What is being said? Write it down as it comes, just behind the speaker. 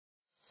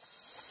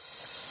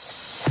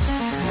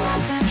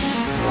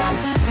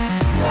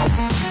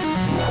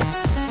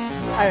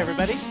Hi,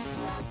 everybody.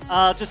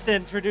 Just to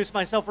introduce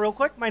myself real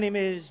quick, my name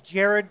is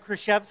Jared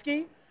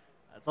Krichevsky.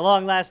 That's a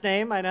long last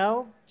name, I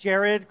know.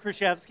 Jared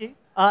Krichevsky.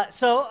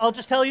 So I'll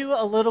just tell you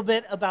a little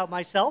bit about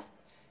myself.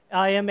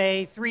 I am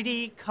a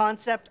 3D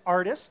concept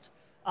artist.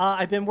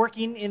 I've been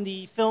working in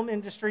the film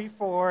industry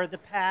for the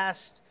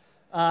past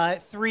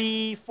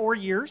 3-4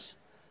 years.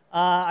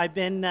 I've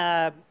been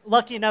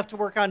lucky enough to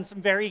work on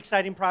some very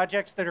exciting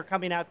projects that are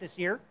coming out this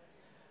year.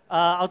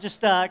 I'll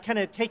just kind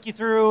of take you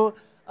through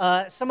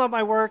some of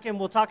my work, and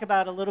we'll talk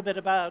about a little bit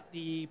about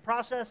the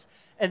process.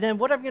 And then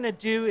what I'm going to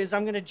do is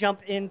I'm going to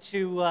jump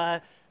into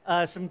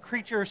some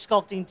creature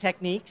sculpting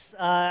techniques.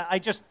 I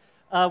just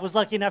was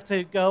lucky enough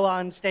to go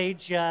on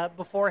stage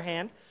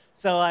beforehand,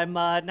 so I'm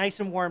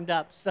nice and warmed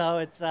up. So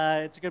it's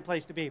a good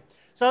place to be.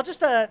 So I'll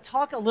just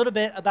talk a little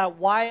bit about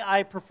why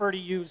I prefer to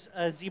use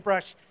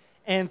ZBrush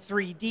and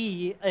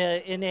 3D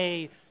in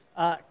a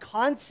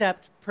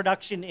concept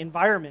production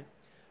environment.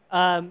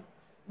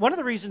 One of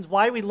the reasons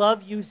why we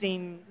love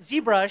using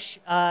ZBrush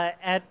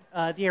at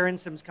the Aaron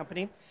Sims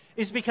Company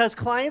is because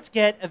clients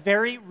get a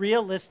very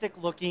realistic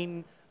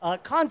looking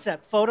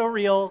concept,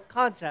 photoreal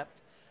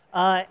concept.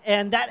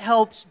 And that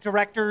helps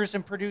directors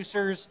and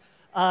producers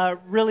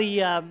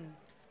really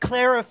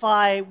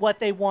clarify what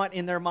they want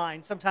in their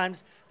mind.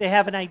 Sometimes they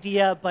have an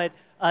idea, but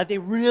they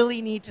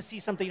really need to see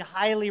something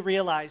highly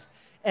realized.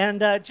 And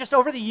just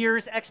over the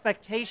years,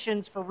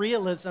 expectations for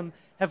realism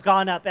have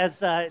gone up as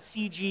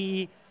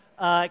CG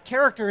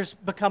characters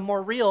become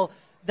more real.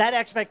 That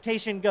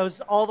expectation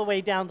goes all the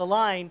way down the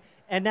line,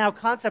 and now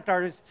concept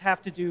artists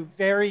have to do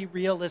very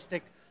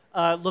realistic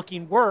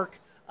looking work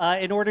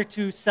in order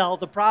to sell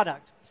the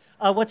product.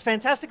 What's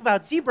fantastic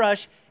about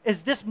ZBrush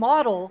is this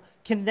model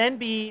can then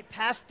be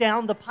passed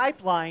down the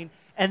pipeline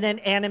and then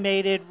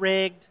animated,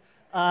 rigged,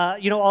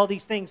 all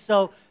these things.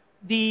 So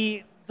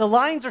the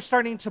lines are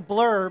starting to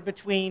blur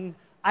between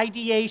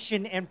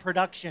ideation and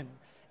production.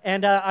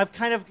 And I've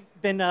kind of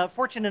been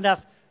fortunate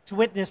enough to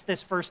witness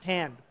this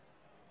firsthand.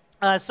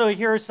 So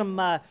here are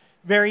some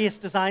various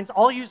designs,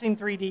 all using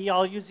 3D,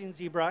 all using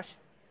ZBrush.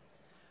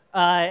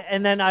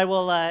 And then I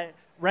will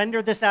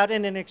render this out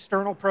in an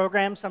external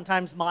program,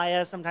 sometimes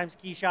Maya, sometimes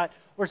Keyshot,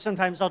 or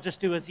sometimes I'll just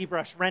do a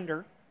ZBrush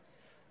render.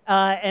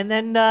 And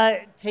then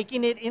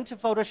taking it into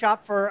Photoshop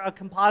for a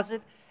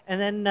composite, and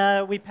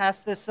then we pass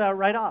this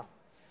right off.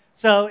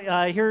 So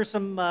here are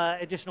some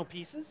additional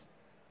pieces.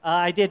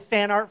 I did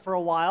fan art for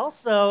a while,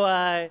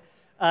 so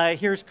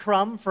here's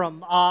Crumb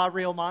from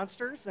Real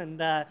Monsters and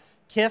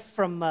Kif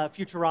from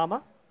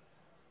Futurama.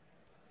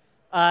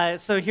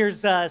 So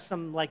here's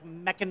some like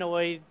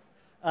mechanoid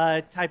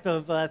type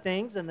of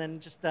things, and then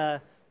just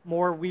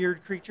more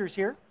weird creatures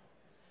here.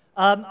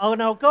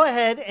 I'll go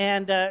ahead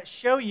and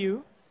show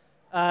you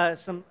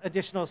some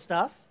additional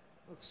stuff.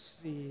 Let's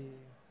see.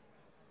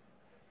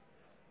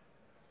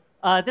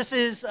 This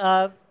is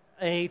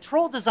a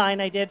troll design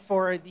I did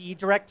for the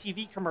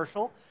DirecTV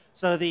commercial.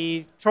 So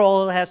the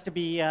troll has to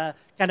be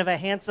kind of a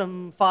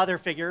handsome father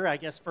figure, I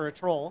guess, for a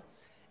troll.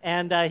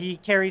 And he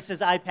carries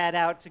his iPad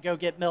out to go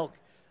get milk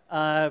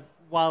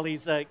while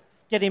he's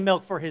getting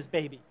milk for his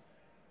baby.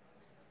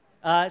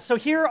 So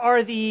here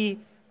are the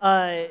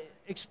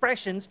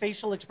expressions,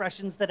 facial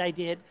expressions that I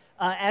did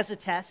as a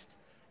test.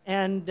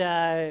 And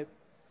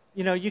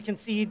you can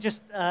see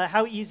just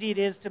how easy it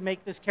is to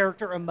make this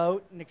character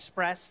emote and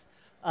express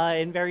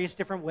in various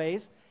different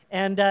ways.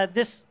 And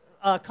this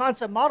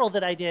concept model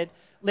that I did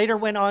later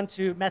went on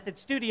to Method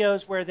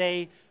Studios, where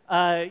they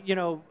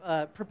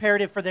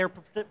prepared it for their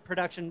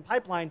production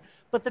pipeline.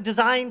 But the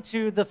design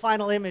to the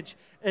final image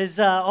is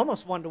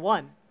almost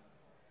one-to-one.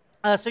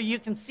 So you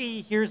can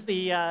see here's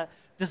the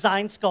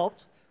design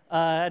sculpt.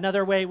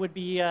 Another way would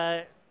be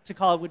to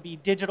call it would be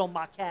digital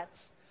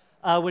maquettes.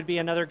 Would be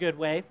another good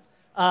way.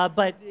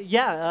 But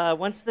yeah,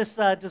 once this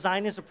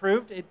design is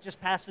approved, it just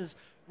passes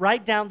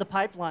right down the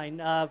pipeline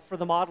for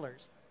the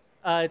modelers.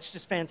 It's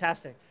just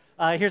fantastic.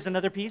 Here's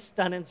another piece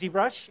done in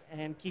ZBrush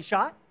and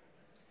Keyshot.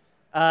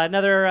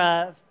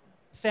 Another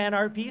fan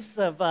art piece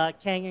of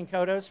Kang and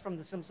Kodos from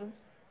The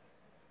Simpsons.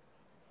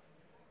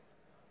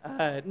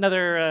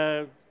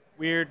 Another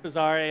weird,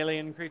 bizarre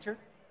alien creature.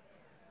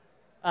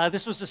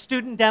 This was a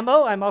student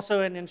demo. I'm also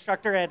an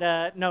instructor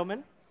at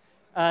Noman.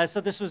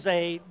 So this was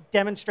a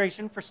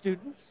demonstration for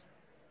students.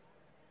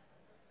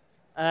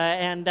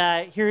 And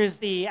here is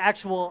the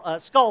actual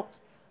sculpt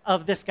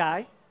of this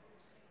guy.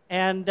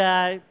 And,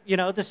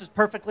 this is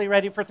perfectly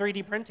ready for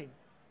 3D printing.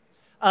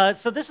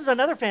 So this is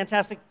another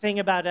fantastic thing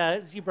about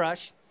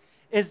ZBrush,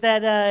 is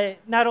that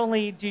not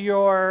only do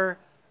your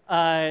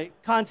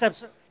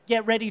concepts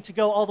get ready to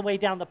go all the way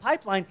down the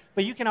pipeline,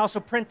 but you can also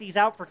print these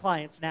out for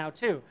clients now,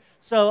 too.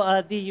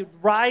 So the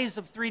rise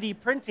of 3D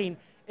printing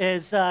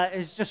is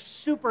just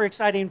super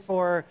exciting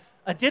for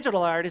a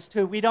digital artist,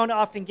 who we don't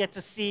often get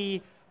to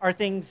see our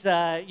things,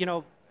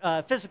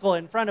 physical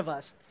in front of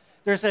us.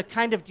 There's a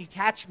kind of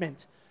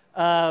detachment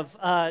of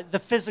the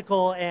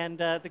physical and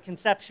the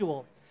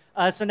conceptual.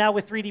 So now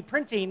with 3D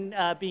printing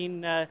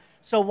being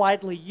so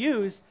widely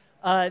used,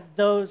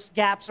 those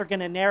gaps are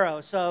going to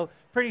narrow. So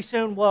pretty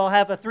soon we'll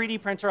have a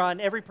 3D printer on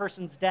every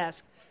person's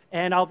desk,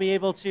 and I'll be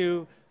able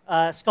to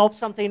sculpt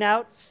something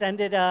out,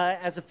 send it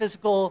as a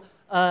physical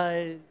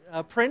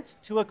print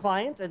to a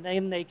client, and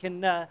then they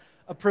can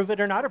approve it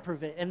or not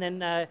approve it. And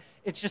then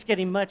it's just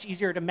getting much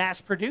easier to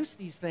mass produce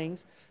these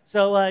things,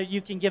 so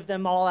you can give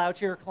them all out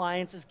to your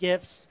clients as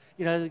gifts.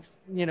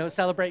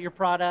 Celebrate your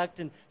product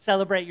and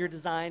celebrate your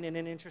design in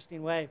an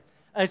interesting way.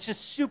 It's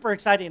just super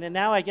exciting. And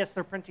now I guess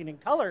they're printing in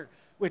color,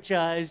 which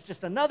is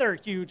just another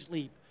huge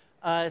leap.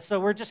 So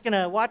we're just going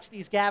to watch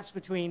these gaps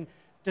between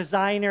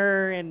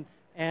designer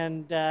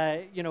and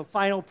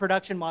final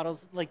production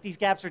models. Like, these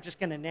gaps are just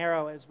going to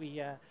narrow as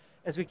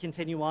we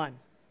continue on.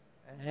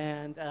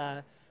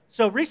 And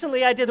so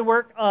recently I did the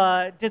work,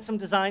 did some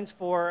designs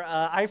for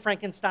I,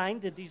 Frankenstein,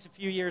 did these a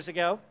few years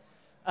ago.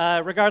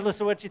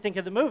 Regardless of what you think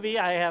of the movie,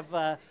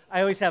 I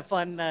always have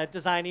fun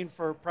designing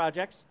for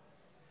projects.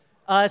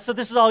 So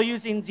this is all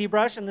using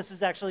ZBrush, and this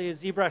is actually a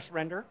ZBrush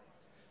render.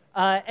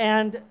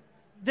 And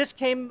this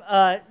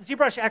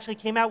ZBrush actually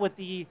came out with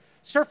the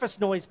surface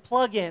noise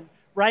plugin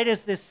right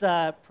as this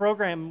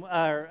program,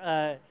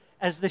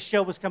 as this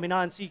show was coming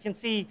on. So you can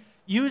see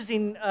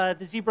using the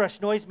ZBrush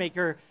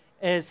noisemaker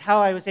is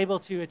how I was able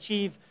to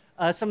achieve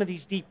some of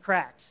these deep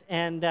cracks.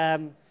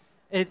 And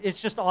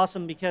it's just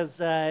awesome because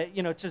to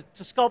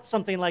sculpt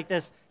something like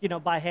this,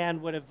 by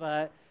hand would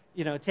have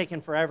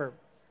taken forever.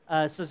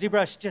 So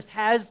ZBrush just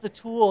has the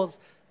tools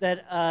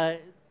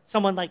that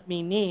someone like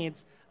me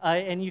needs,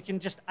 and you can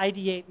just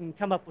ideate and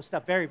come up with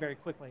stuff very, very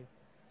quickly.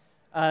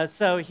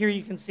 So here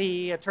you can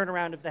see a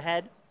turnaround of the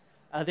head.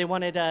 They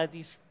wanted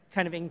these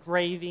kind of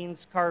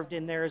engravings carved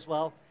in there as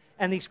well,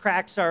 and these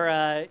cracks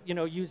are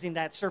using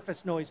that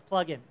surface noise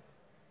plugin.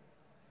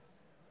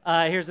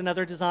 Here's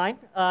another design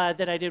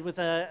that I did with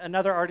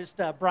another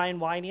artist, Brian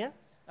Wynia,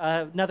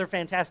 another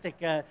fantastic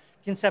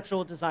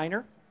conceptual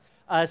designer.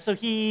 So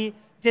he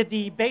did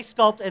the base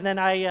sculpt, and then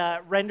I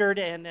rendered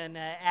and then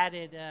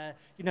added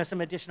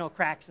some additional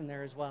cracks in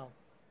there as well.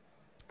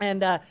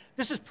 And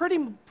this is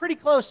pretty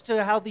close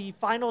to how the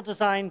final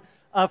design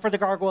for the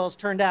gargoyles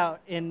turned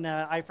out in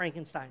I,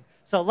 Frankenstein.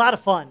 So a lot of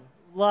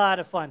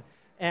fun,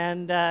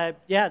 and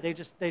yeah, they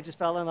just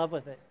fell in love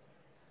with it.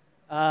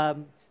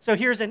 So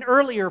here's an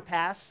earlier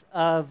pass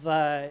of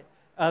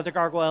the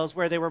gargoyles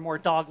where they were more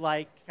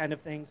dog-like kind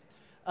of things.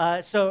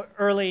 So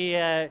early,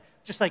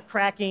 just like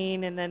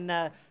cracking, and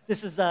then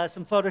this is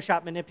some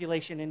Photoshop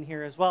manipulation in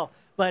here as well.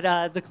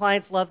 But the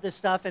clients love this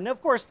stuff, and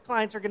of course the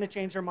clients are going to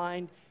change their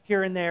mind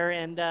here and there.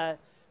 And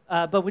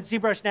but with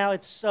ZBrush now,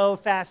 it's so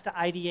fast to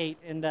ideate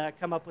and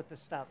come up with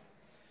this stuff.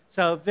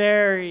 So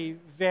very,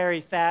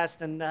 very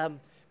fast and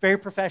very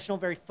professional,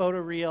 very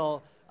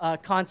photoreal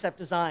concept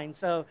design.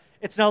 So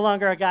it's no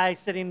longer a guy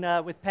sitting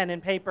with pen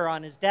and paper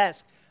on his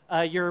desk.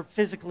 You're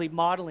physically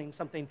modeling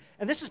something.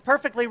 And this is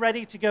perfectly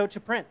ready to go to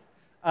print.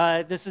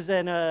 This is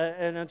in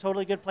a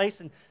totally good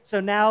place. And so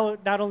now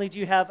not only do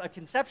you have a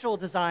conceptual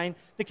design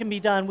that can be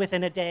done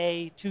within a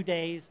day, 2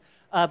 days,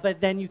 but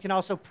then you can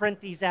also print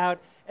these out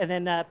and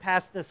then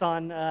pass this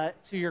on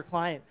to your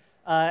client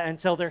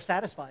until they're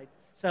satisfied.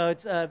 So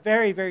it's a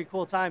very, very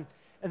cool time.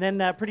 And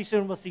then pretty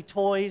soon we'll see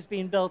toys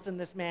being built in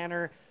this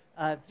manner.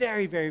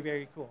 Very, very,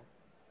 very cool.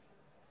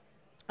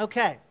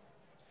 Okay,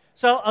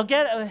 so I'll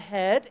get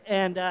ahead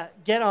and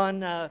get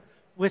on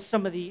with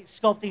some of the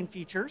sculpting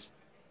features.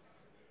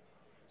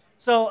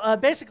 So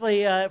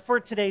basically, for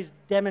today's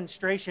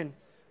demonstration,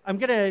 I'm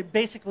going to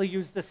basically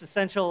use this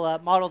essential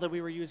model that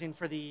we were using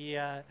for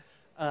the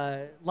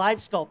live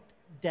sculpt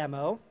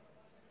demo.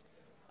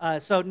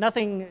 So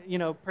nothing,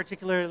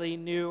 particularly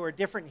new or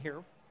different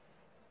here.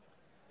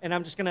 And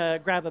I'm just going to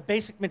grab a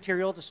basic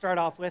material to start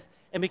off with.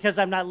 And because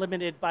I'm not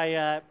limited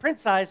by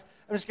print size,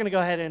 I'm just going to go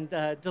ahead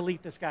and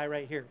delete this guy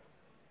right here.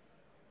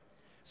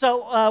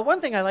 So one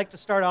thing I like to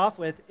start off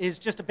with is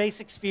just a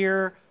basic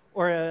sphere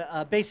or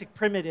a basic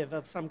primitive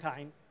of some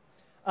kind.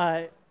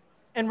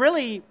 And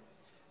really,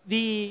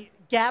 the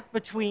gap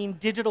between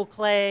digital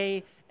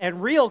clay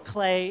and real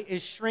clay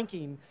is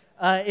shrinking.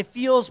 It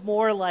feels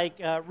more like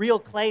real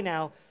clay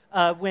now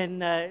when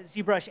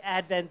ZBrush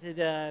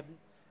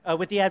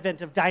with the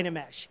advent of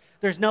Dynamesh.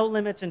 There's no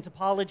limits in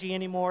topology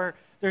anymore.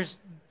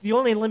 The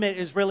only limit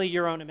is really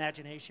your own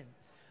imagination,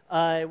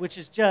 which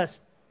is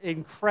just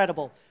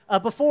incredible.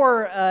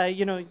 Before,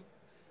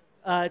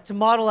 to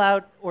model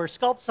out or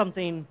sculpt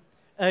something,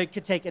 it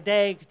could take a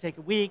day, it could take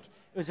a week.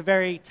 It was a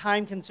very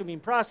time-consuming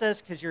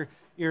process because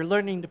you're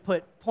learning to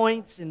put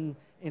points in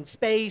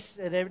space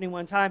at any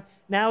one time.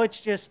 Now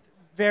it's just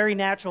very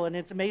natural, and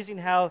it's amazing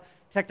how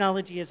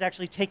technology has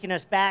actually taken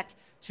us back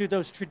to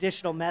those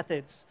traditional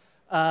methods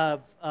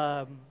of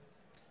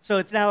so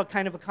it's now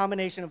kind of a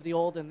combination of the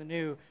old and the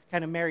new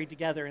kind of married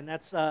together, and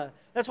that's why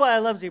I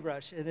love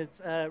ZBrush, and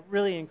it's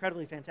really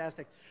incredibly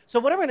fantastic. So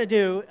what I'm going to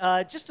do,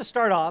 just to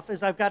start off,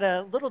 is I've got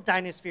a little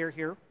Dynasphere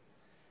here,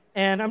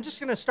 and I'm just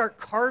going to start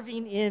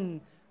carving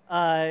in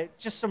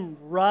just some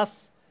rough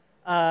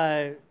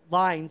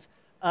lines.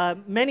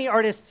 Many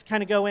artists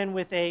kind of go in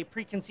with a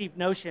preconceived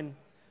notion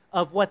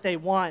of what they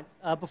want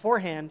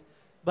beforehand,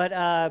 but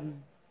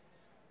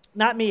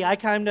not me. I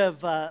kind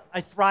of I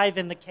thrive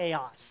in the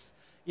chaos.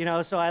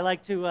 So I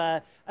like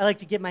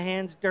to get my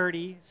hands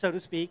dirty, so to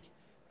speak,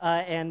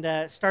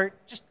 and start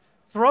just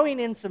throwing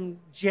in some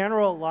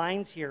general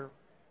lines here.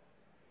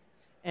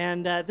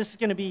 And this is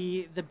going to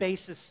be the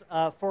basis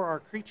for our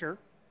creature.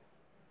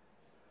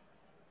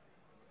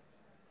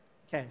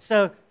 Okay,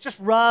 so just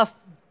rough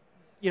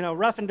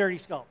and dirty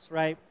sculpts,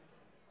 right?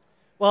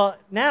 Well,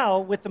 now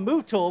with the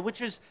move tool,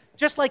 which is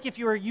just like if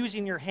you were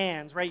using your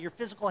hands, right? Your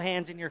physical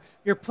hands, and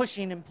you're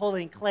pushing and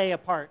pulling clay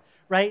apart,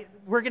 right?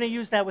 We're going to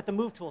use that with the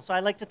move tool. So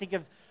I like to think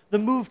of the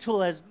move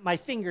tool as my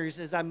fingers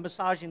as I'm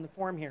massaging the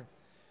form here.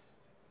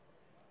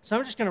 So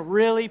I'm just going to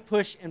really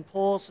push and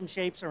pull some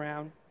shapes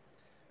around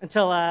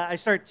until I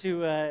start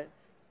to,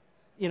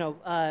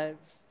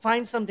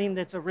 find something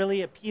that's a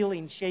really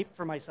appealing shape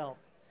for myself.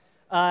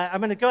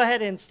 I'm going to go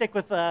ahead and stick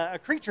with a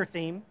creature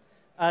theme,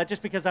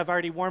 just because I've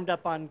already warmed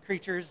up on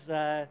creatures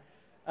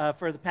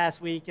for the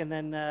past week, and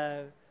then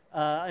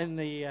in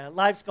the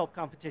live sculpt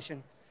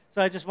competition.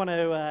 So I just want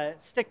to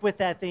stick with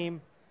that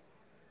theme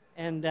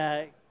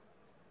and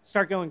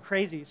start going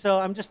crazy. So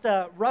I'm just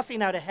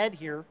roughing out a head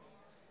here,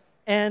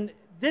 and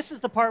this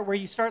is the part where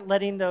you start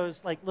letting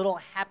those like little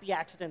happy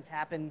accidents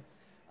happen.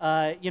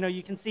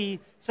 You can see,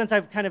 since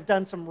I've kind of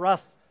done some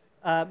rough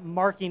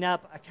marking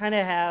up, I kind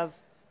of have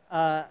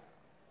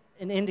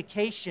an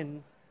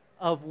indication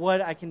of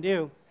what I can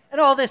do. And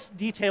all this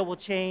detail will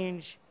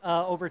change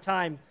over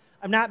time.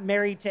 I'm not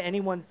married to any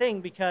one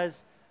thing,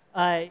 because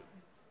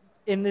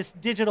in this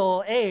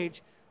digital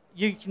age,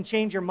 you can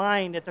change your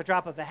mind at the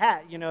drop of a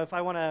hat. If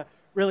I want to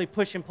really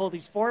push and pull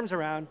these forms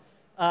around,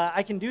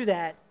 I can do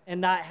that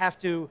and not have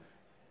to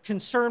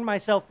concern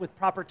myself with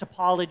proper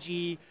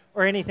topology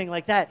or anything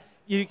like that.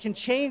 You can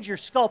change your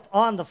sculpt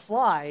on the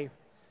fly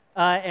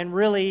and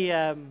really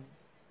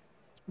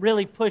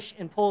push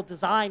and pull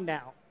design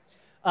now.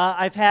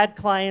 I've had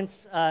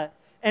clients,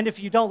 and if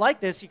you don't like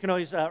this, you can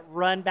always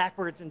run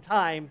backwards in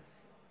time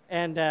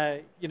and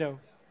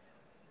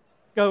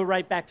go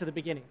right back to the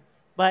beginning.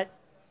 But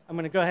I'm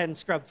going to go ahead and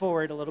scrub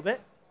forward a little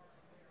bit.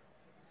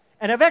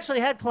 And I've actually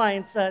had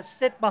clients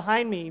sit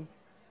behind me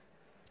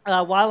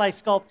while I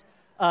sculpt,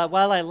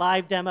 while I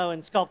live demo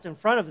and sculpt in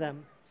front of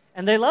them.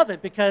 And they love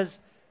it, because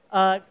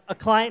a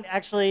client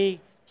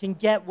actually can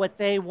get what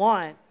they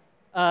want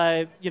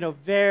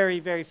very,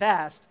 very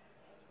fast.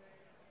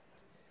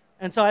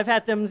 And so I've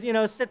had them,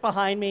 sit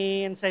behind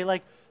me and say,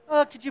 like,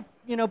 oh, could you,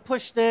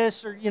 push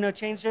this or,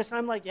 change this? And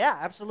I'm like, yeah,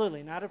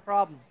 absolutely, not a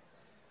problem.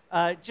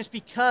 Just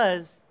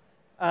because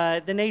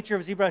the nature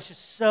of ZBrush is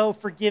so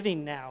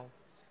forgiving now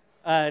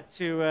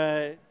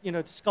to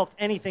sculpt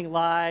anything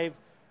live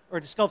or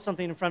to sculpt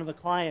something in front of a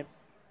client.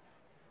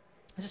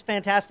 It's just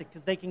fantastic,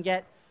 because they can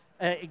get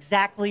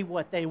exactly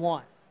what they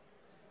want.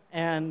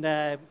 And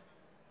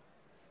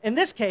in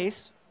this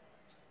case,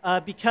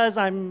 because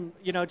I'm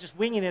just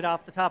winging it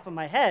off the top of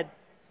my head,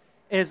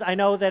 is I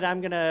know that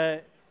I'm going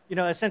to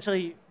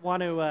essentially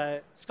want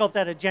to sculpt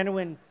out a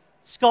genuine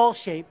skull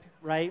shape,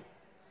 right?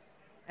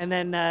 And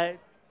then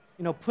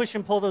push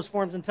and pull those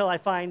forms until I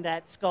find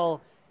that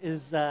skull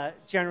is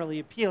generally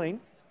appealing.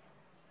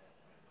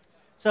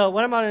 So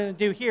what I'm going to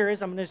do here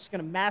is I'm just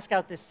going to mask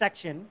out this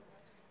section,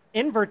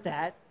 invert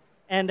that,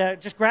 and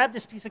just grab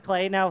this piece of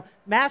clay. Now,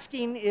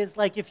 masking is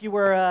like if you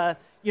were,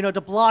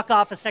 to block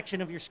off a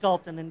section of your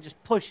sculpt and then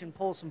just push and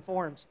pull some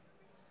forms.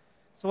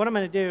 So what I'm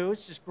going to do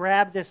is just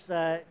grab this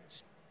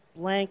just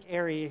blank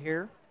area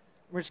here.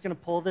 We're just going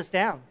to pull this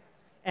down.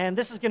 And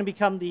this is going to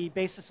become the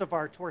basis of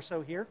our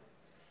torso here.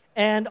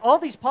 And all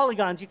these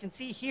polygons, you can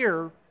see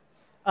here,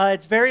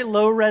 it's very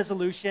low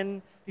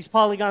resolution. These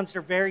polygons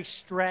are very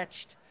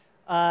stretched.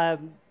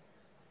 And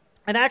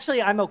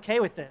actually, I'm okay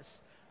with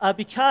this,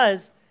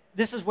 because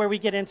this is where we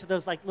get into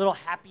those like little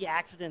happy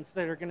accidents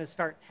that are going to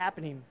start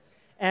happening.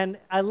 And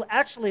I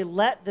actually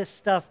let this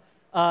stuff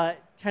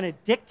kind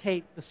of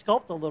dictate the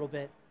sculpt a little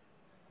bit.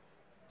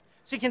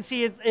 So you can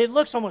see it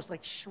looks almost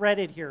like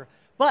shredded here.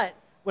 But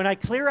when I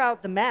clear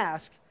out the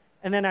mask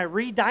and then I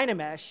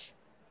re-Dynamesh,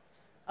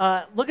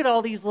 look at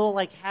all these little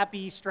like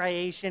happy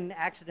striation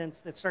accidents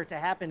that start to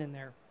happen in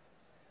there.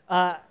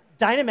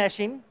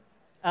 Dynameshing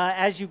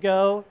as you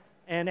go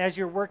and as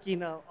you're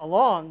working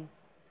along,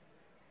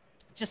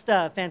 just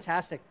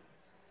fantastic.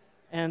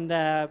 And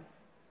I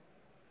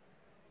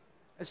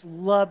just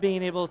love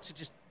being able to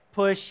just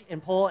push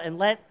and pull and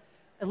let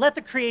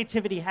the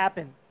creativity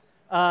happen.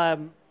 A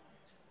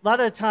lot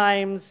of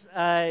times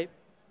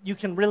you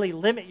can really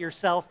limit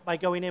yourself by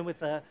going in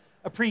with a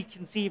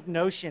preconceived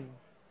notion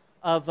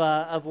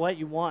of what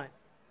you want.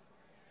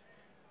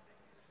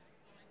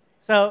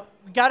 So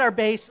we got our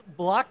base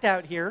blocked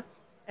out here,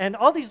 and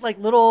all these like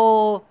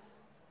little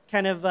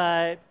kind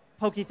of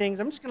pokey things,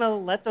 I'm just going to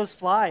let those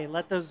fly,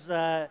 let those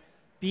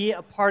be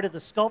a part of the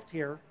sculpt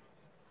here,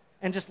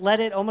 and just let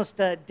it almost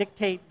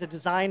dictate the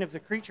design of the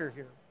creature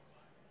here.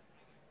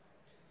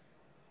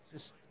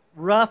 Just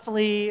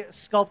roughly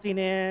sculpting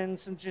in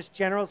some just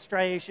general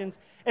striations.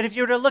 And if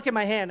you were to look at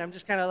my hand, I'm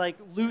just kind of like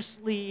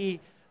loosely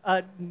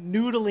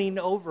noodling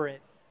over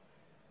it.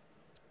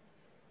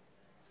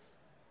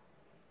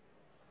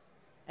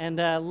 And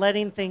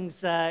letting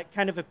things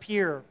kind of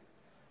appear.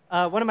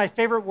 one of my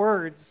favorite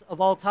words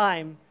of all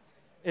time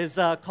is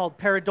called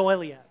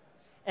pareidolia.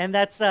 And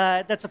that's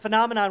a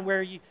phenomenon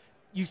where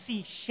you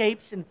see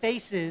shapes and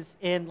faces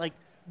in like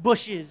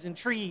bushes and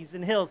trees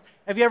and hills.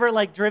 Have you ever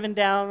like driven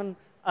down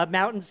a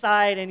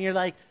mountainside and you're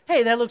like,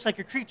 hey, that looks like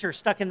a creature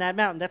stuck in that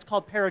mountain? That's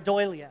called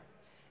pareidolia.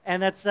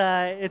 And that's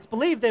it's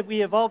believed that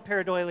we evolved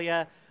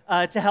pareidolia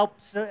to help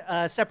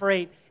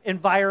separate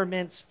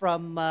environments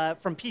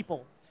from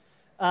people.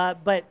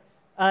 But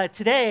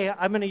today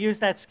I'm going to use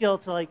that skill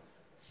to like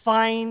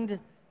find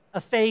a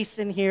face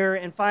in here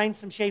and find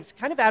some shapes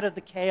kind of out of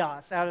the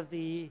chaos, out of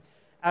the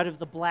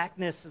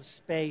blackness of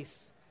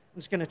space. I'm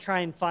just going to try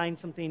and find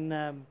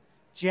something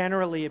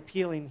generally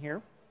appealing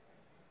here.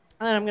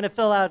 And then I'm going to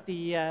fill out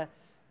the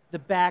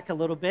back a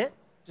little bit.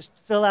 Just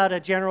fill out a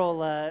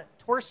general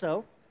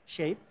torso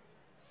shape.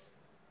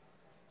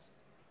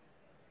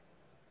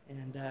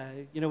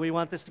 And you know, we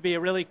want this to be a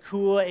really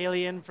cool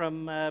alien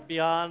from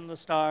beyond the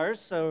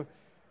stars. So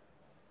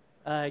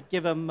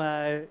give him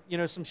you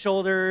know, some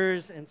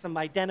shoulders and some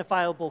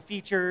identifiable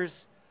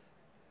features.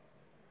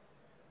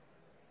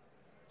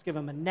 Let's give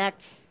him a neck.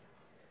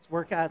 Let's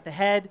work out the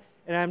head.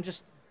 And I'm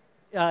just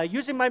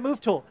using my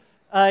move tool.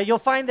 You'll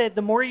find that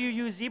the more you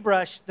use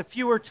ZBrush, the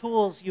fewer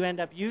tools you end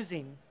up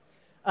using,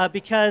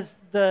 because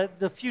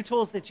the few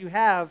tools that you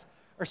have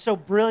are so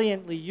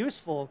brilliantly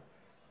useful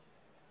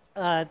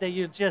that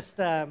you just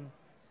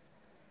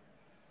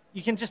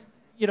you can just,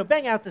 you know,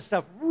 bang out this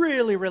stuff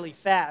really, really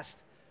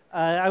fast.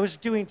 I was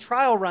doing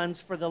trial runs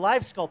for the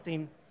live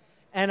sculpting,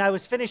 and I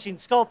was finishing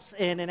sculpts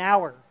in an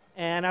hour.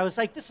 And I was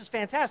like, this is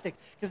fantastic,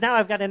 because now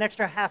I've got an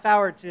extra half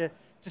hour to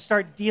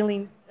start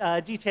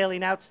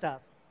detailing out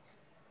stuff.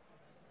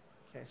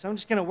 Okay, so I'm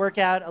just going to work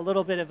out a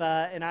little bit of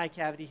an eye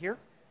cavity here.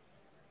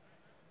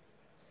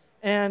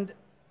 And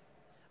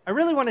I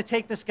really want to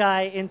take this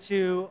guy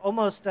into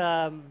almost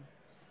a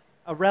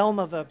realm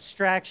of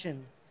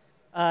abstraction.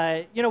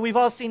 You know, we've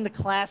all seen the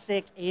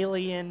classic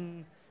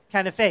alien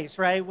kind of face,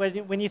 right?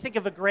 When you think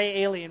of a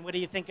gray alien, what do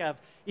you think of?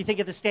 You think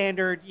of the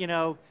standard, you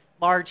know,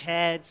 large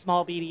head,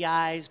 small beady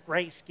eyes,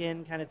 gray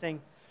skin kind of thing.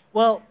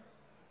 Well,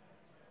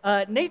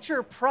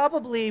 nature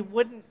probably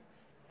wouldn't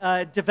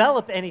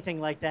develop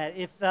anything like that.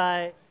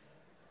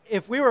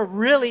 If we were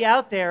really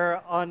out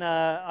there on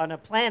a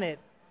planet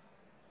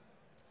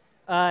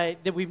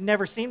that we've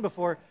never seen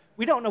before,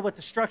 we don't know what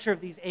the structure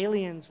of these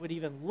aliens would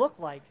even look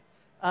like.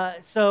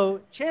 So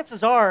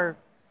chances are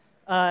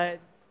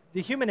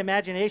the human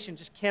imagination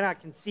just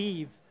cannot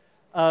conceive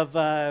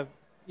of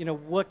you know,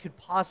 what could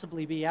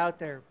possibly be out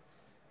there.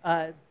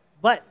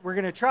 But we're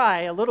going to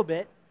try a little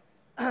bit,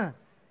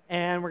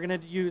 and we're going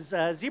to use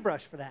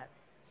ZBrush for that.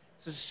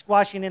 So just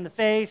squashing in the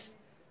face,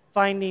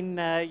 finding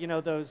you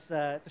know, those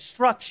the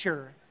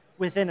structure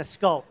within a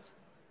sculpt,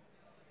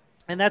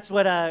 and that's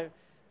what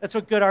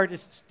good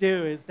artists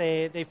do, is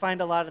they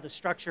find a lot of the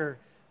structure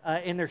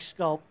in their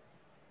sculpt.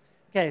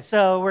 Okay,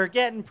 so we're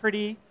getting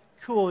pretty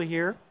cool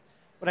here.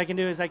 What I can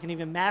do is I can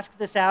even mask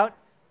this out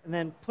and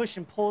then push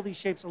and pull these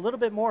shapes a little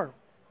bit more.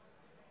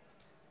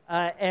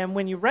 And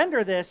when you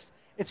render this,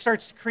 it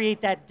starts to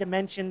create that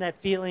dimension, that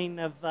feeling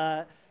of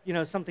you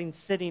know, something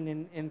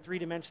sitting in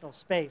three-dimensional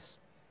space.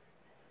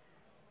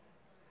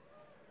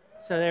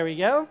 So there we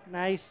go.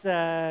 Nice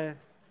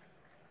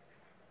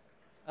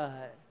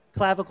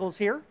clavicles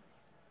here.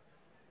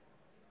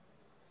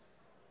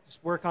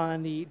 Just work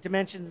on the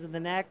dimensions of the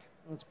neck.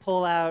 Let's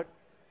pull out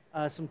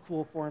some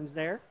cool forms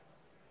there.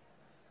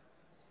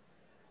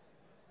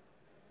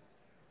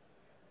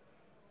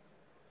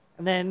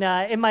 And then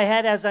in my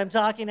head, as I'm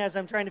talking, as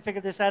I'm trying to figure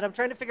this out, I'm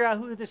trying to figure out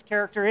who this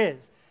character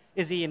is.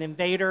 Is he an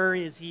invader?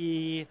 Is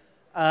he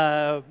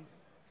a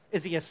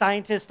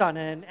scientist on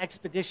an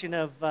expedition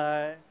of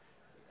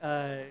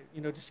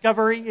you know,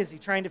 discovery? Is he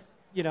trying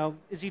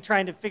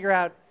to figure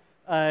out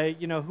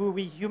you know, who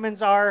we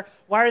humans are?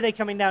 Why are they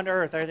coming down to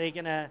Earth? Are they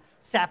going to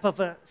sap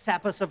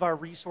us of our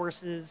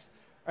resources?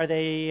 Are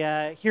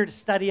they here to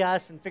study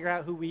us and figure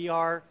out who we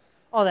are?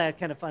 All that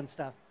kind of fun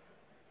stuff.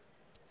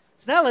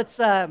 So now let's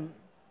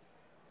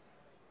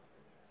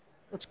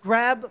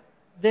grab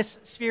this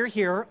sphere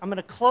here. I'm going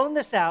to clone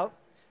this out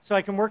so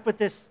I can work with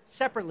this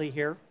separately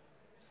here.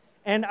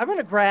 And I'm going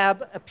to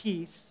grab a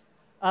piece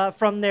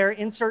from their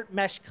Insert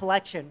Mesh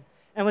collection.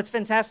 And what's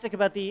fantastic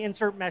about the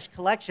Insert Mesh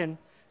collection,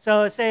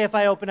 so say if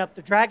I open up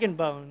the dragon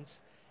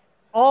bones,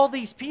 all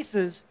these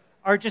pieces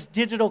are just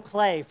digital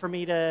clay for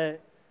me to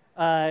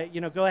you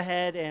know, go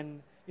ahead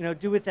and, you know,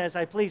 do with as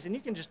I please. And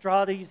you can just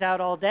draw these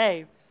out all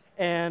day,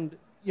 and,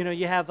 you know,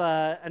 you have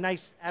a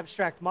nice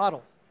abstract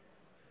model.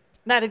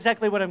 Not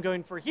exactly what I'm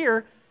going for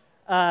here,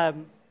 but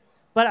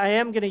I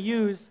am going to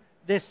use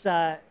this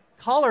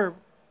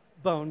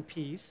collarbone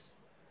piece.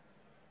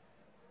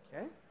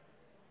 Okay.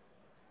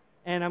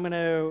 And I'm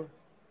going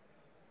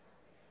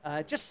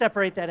to just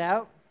separate that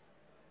out.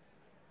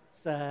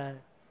 Want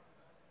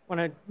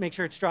to make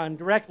sure it's drawn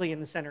directly in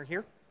the center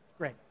here.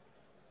 Great.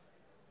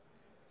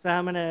 So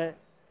I'm going to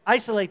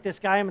isolate this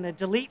guy. I'm going to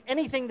delete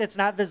anything that's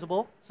not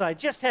visible. So I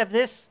just have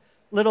this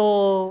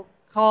little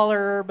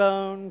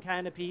collarbone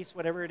kind of piece,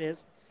 whatever it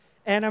is.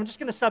 And I'm just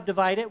going to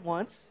subdivide it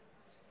once,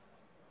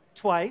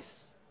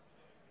 twice,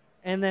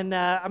 and then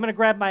I'm going to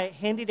grab my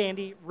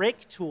handy-dandy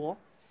rake tool.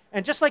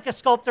 And just like a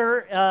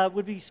sculptor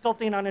would be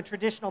sculpting on a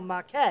traditional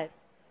maquette,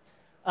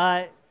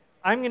 I'm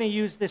going to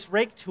use this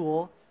rake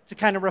tool to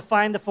kind of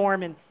refine the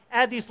form and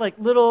add these like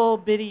little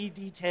bitty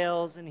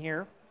details in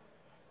here.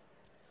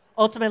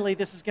 Ultimately,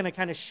 this is going to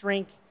kind of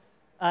shrink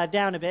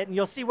down a bit, and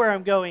you'll see where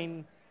I'm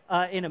going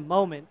in a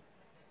moment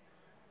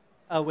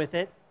with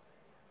it.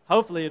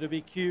 Hopefully, it'll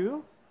be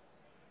cute.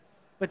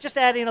 But just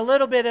adding a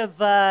little bit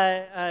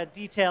of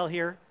detail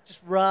here,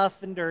 just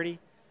rough and dirty.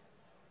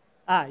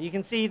 You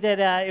can see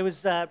that it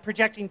was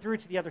projecting through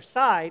to the other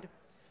side.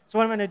 So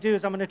what I'm going to do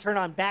is I'm going to turn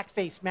on back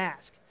face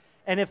mask.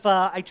 And if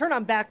I turn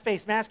on back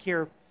face mask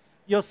here,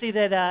 you'll see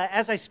that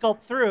as I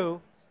sculpt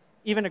through,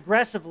 even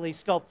aggressively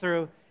sculpt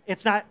through,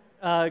 it's not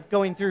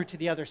going through to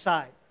the other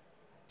side.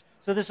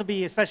 So this will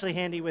be especially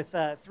handy with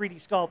 3D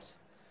sculpts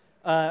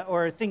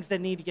or things that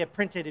need to get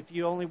printed if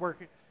you only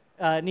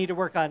need to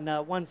work on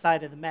one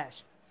side of the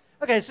mesh.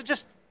 Okay, so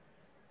just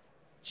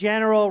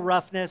general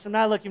roughness. I'm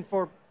not looking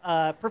for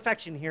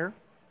perfection here.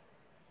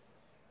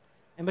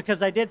 And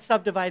because I did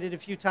subdivide it a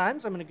few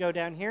times, I'm going to go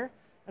down here,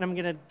 and I'm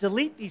going to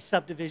delete these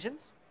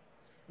subdivisions.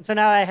 And so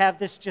now I have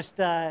this just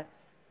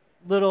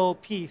little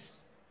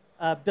piece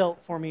built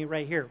for me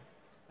right here.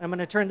 I'm going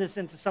to turn this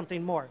into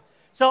something more.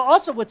 So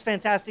also what's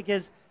fantastic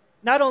is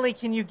not only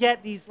can you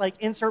get these like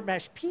insert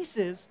mesh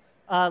pieces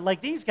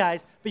like these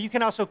guys, but you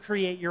can also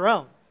create your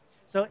own.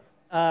 So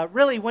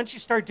really, once you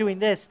start doing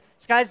this,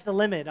 sky's the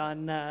limit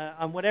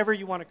on whatever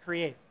you want to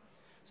create.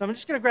 So I'm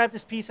just going to grab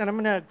this piece, and I'm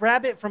going to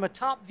grab it from a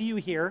top view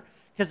here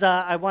because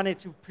I want it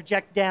to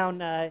project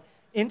down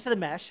into the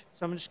mesh.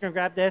 So I'm just going to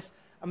grab this.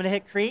 I'm going to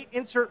hit Create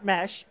Insert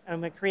Mesh, and I'm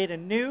going to create a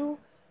new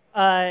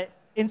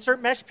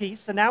insert mesh piece.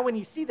 So now when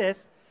you see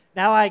this,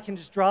 now I can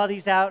just draw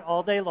these out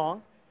all day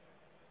long.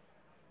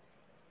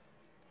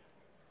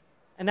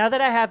 And now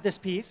that I have this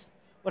piece,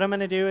 what I'm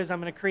going to do is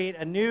I'm going to create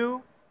a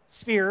new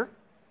sphere,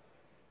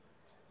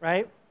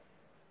 right?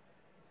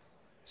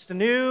 Just a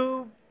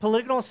new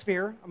polygonal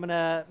sphere. I'm going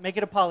to make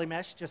it a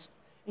polymesh just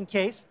in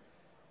case.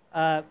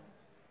 And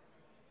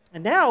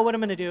now what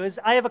I'm going to do is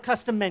I have a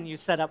custom menu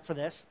set up for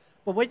this.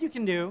 But what you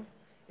can do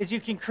is you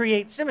can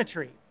create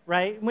symmetry,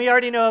 right? And we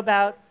already know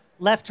about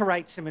left to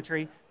right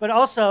symmetry, but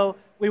also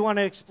we want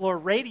to explore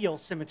radial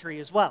symmetry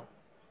as well.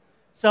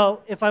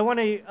 So if I want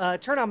to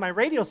turn on my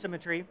radial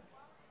symmetry,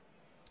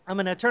 I'm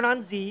going to turn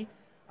on Z.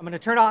 I'm going to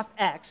turn off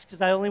X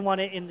because I only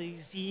want it in the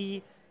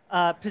Z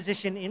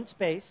position in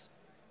space.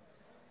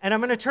 And I'm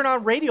going to turn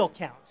on radial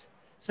count.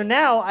 So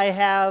now I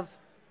have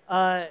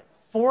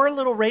 4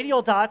 little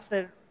radial dots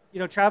that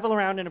travel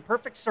around in a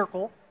perfect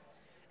circle.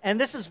 And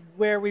this is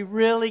where we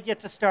really get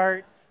to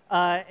start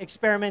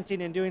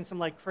experimenting and doing some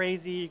like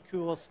crazy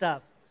cool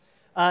stuff.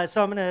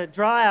 So I'm going to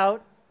draw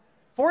out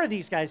 4 of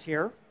these guys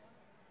here.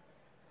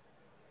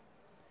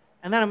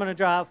 And then I'm going to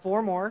draw out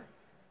 4 more.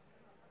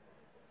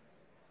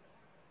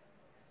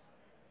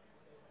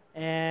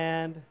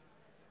 And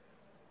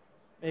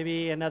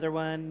maybe another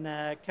one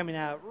coming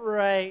out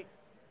right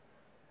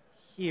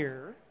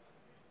here.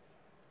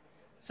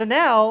 So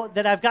now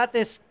that I've got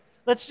this,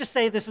 let's just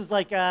say this is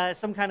like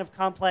some kind of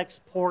complex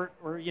port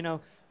or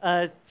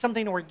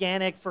something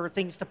organic for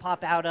things to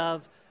pop out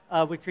of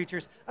with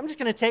creatures. I'm just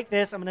going to take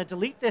this. I'm going to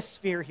delete this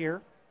sphere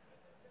here.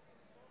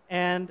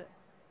 And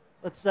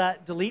let's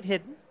delete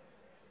hidden.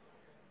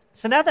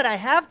 So now that I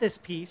have this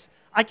piece,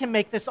 I can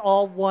make this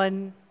all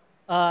one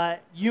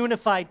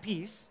unified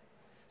piece.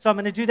 So I'm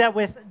going to do that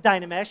with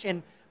Dynamesh.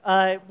 And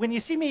when you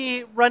see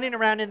me running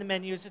around in the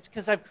menus, it's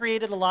because I've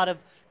created a lot of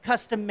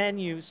custom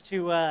menus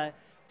to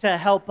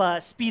help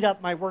speed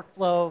up my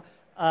workflow,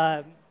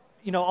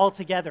 all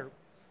together.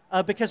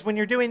 Because when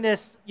you're doing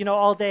this,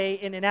 all day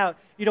in and out,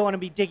 you don't want to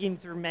be digging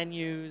through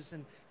menus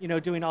and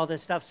doing all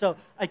this stuff. So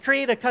I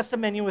create a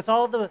custom menu with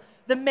all the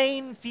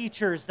main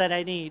features that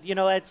I need.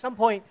 At some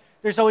point,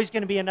 there's always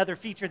going to be another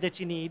feature that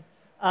you need.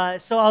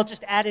 So I'll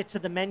just add it to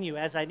the menu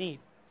as I need.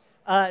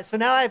 So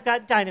now I've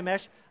got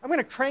Dynamesh. I'm going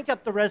to crank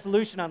up the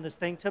resolution on this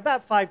thing to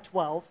about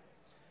 512.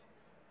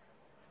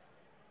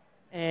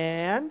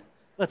 And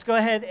let's go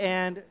ahead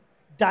and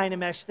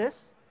Dynamesh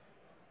this.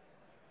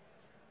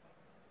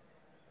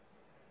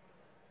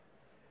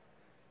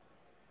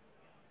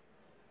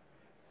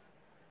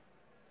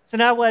 So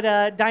now what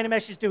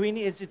Dynamesh is doing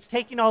is it's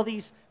taking all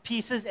these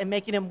pieces and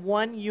making them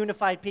one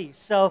unified piece.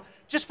 So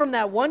just from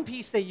that one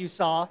piece that you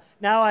saw,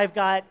 now I've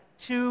got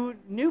 2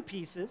 new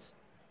pieces.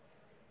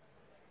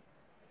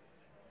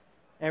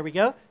 There we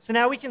go. So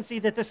now we can see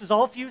that this is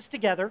all fused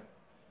together,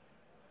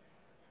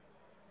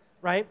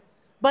 right?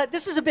 But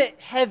this is a bit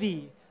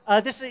heavy.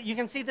 You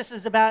can see this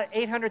is about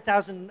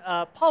 800,000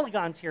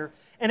 polygons here.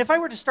 And if I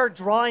were to start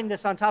drawing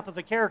this on top of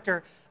a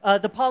character,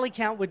 the poly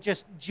count would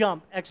just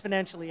jump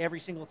exponentially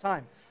every single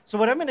time. So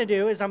what I'm going to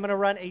do is I'm going to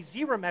run a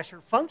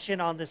ZBrush function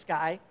on this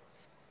guy.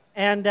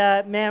 And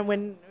man,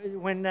 when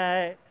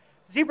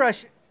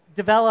ZBrush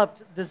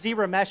developed the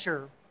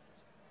ZBrush,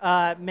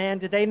 man,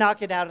 did they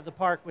knock it out of the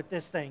park with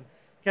this thing.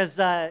 Because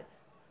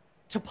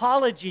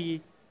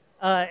topology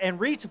and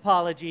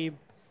retopology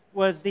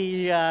was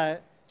the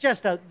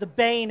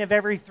bane of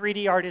every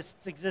 3D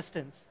artist's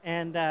existence.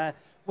 And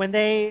when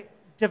they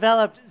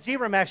developed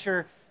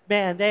ZBrush,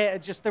 man,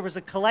 there was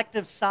a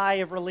collective sigh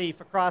of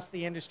relief across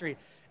the industry,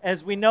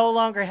 as we no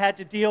longer had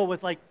to deal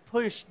with like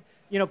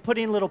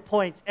putting little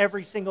points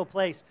every single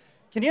place.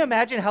 Can you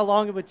imagine how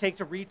long it would take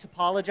to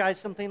retopologize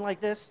something like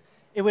this?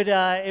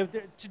 To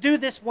do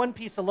this one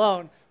piece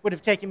alone would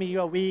have taken me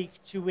a week,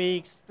 2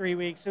 weeks, 3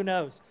 weeks, who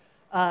knows?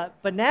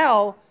 But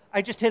now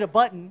I just hit a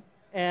button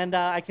and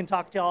I can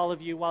talk to all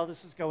of you while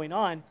this is going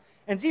on.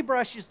 And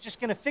ZBrush is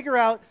just going to figure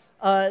out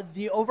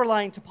the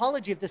overlying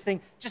topology of this thing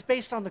just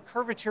based on the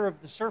curvature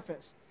of the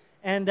surface.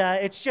 And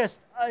it's just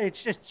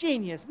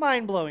genius,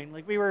 mind-blowing.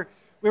 Like we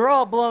were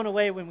all blown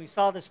away when we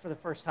saw this for the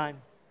first time.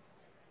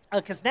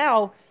 Because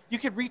now you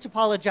could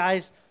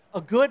retopologize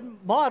a good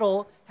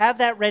model, have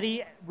that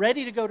ready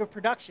to go to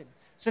production.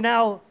 So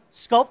now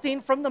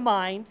sculpting from the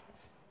mind,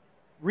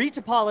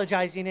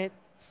 retopologizing it,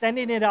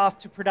 sending it off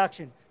to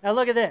production. Now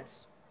look at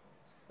this.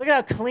 Look at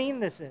how clean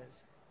this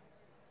is.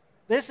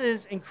 This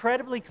is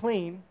incredibly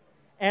clean,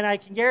 and I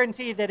can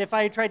guarantee that if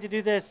I tried to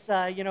do this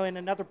in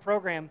another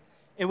program,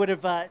 it would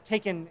have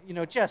taken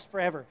just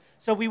forever.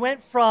 So we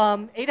went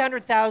from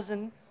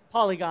 800,000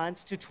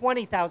 polygons to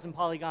 20,000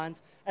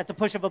 polygons at the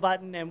push of a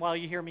button, and while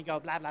you hear me go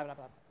blah, blah, blah,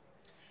 blah.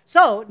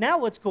 So now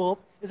what's cool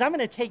is I'm going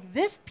to take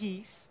this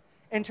piece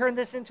and turn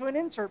this into an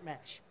insert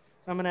mesh.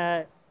 So I'm going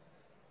to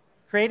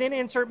create an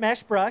insert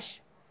mesh brush,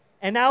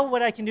 and now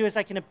what I can do is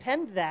I can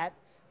append that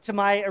to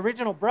my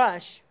original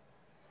brush,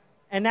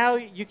 and now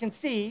you can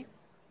see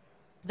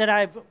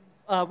that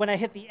when I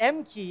hit the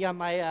M key on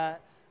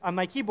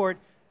my keyboard,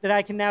 that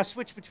I can now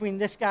switch between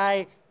this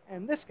guy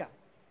and this guy.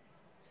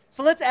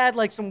 So let's add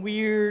like some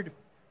weird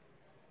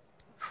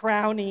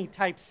crowny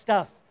type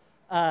stuff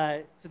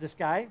to this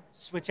guy.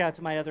 Switch out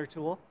to my other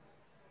tool,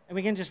 and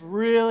we can just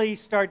really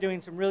start doing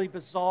some really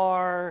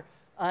bizarre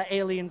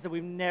aliens that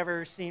we've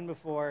never seen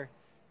before,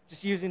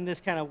 just using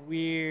this kind of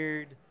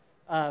weird,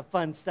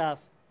 fun stuff.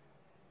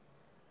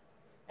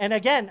 And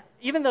again,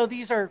 even though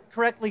these are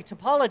correctly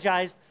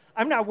topologized,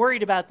 I'm not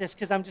worried about this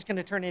because I'm just going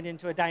to turn it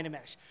into a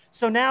Dynamesh.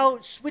 So now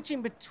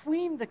switching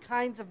between the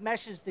kinds of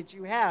meshes that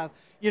you have,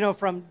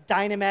 from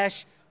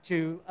Dynamesh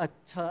to a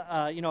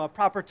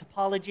proper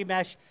topology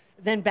mesh,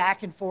 then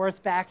back and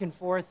forth, back and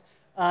forth.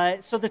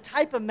 So the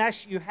type of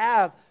mesh you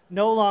have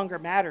no longer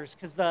matters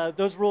because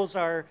those rules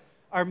are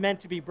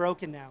meant to be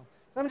broken now.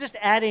 So I'm just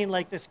adding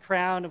like this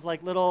crown of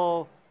like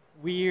little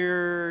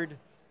weird,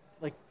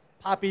 like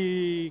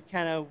poppy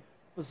kind of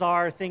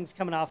bizarre things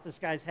coming off this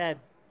guy's head.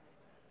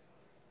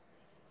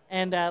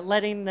 And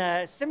letting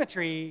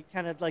symmetry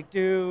kind of like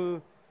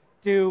do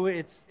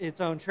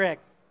its own trick.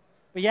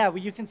 But yeah,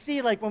 you can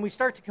see like when we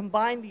start to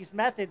combine these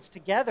methods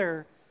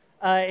together,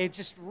 it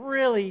just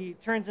really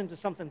turns into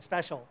something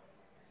special.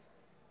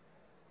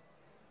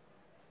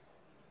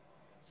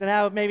 So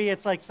now maybe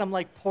it's like some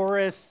like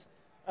porous,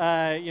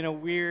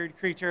 weird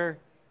creature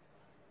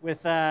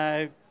with,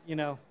 some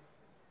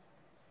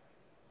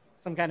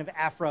kind of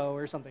afro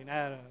or something.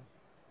 I don't know.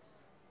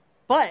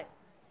 But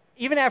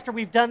even after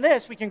we've done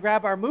this, we can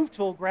grab our move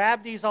tool,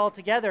 grab these all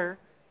together,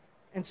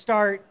 and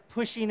start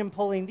pushing and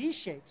pulling these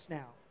shapes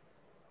now.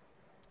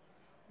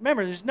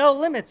 Remember, there's no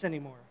limits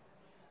anymore.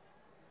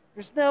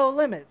 There's no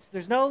limits.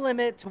 There's no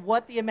limit to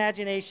what the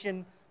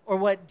imagination or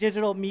what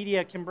digital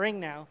media can bring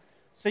now.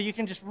 So you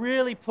can just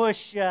really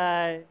push,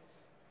 push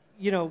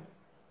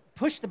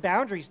the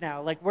boundaries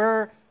now. Like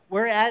we're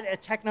at a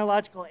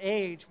technological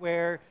age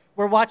where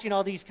we're watching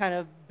all these kind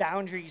of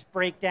boundaries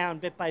break down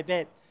bit by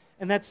bit.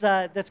 And that's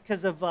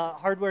because of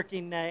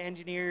hardworking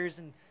engineers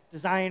and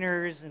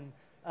designers and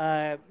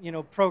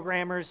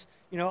programmers,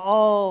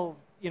 all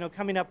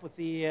coming up with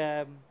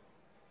the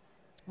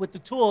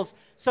tools.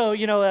 So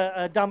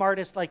a dumb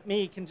artist like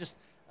me can just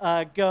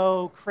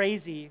go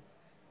crazy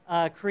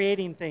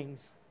creating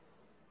things,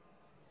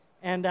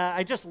 and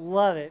I just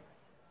love it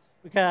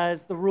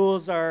because the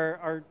rules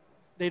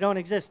they don't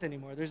exist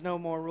anymore. There's no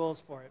more rules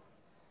for it.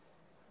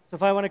 So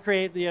if I want to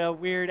create the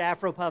weird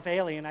Afro puff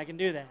alien, I can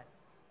do that.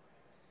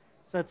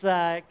 So let's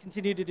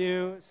continue to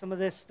do some of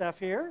this stuff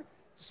here,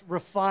 just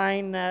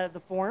refine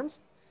the forms.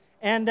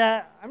 And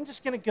I'm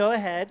just going to go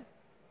ahead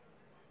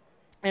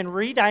and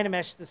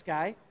re-Dynamesh this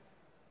guy.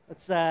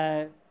 Let's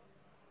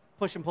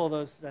push and pull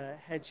those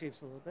head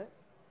shapes a little bit.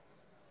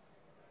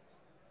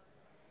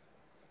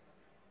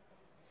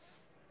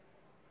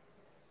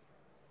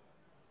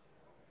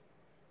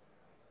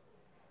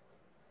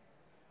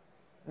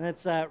 And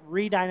let's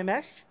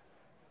re-Dynamesh.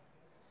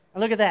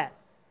 And look at that.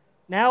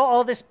 Now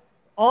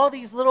all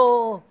these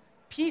little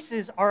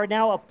pieces are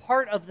now a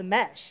part of the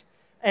mesh.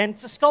 And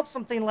to sculpt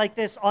something like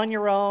this on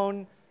your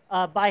own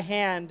by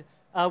hand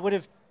would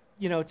have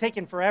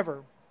taken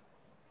forever.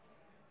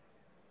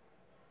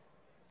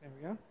 There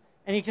we go.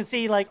 And you can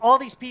see like all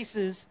these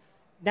pieces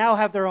now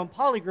have their own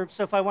polygroups.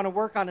 So if I want to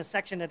work on a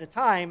section at a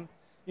time,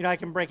 I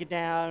can break it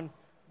down,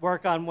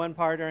 work on one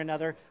part or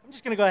another. I'm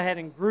just going to go ahead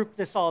and group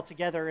this all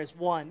together as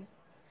one.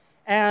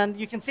 And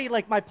you can see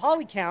like my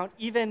poly count,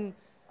 even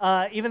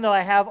though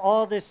I have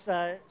all this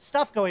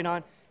stuff going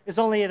on, is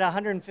only at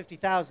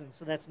 150,000,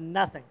 so that's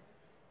nothing.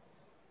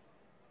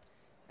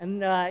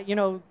 And you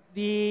know,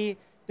 the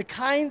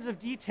kinds of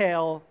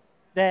detail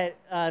that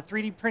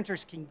 3D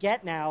printers can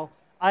get now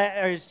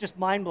is just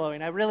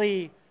mind-blowing. I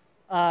really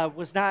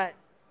was not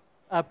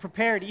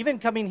prepared, even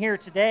coming here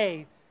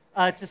today,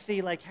 to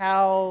see like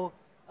how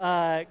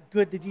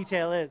good the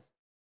detail is.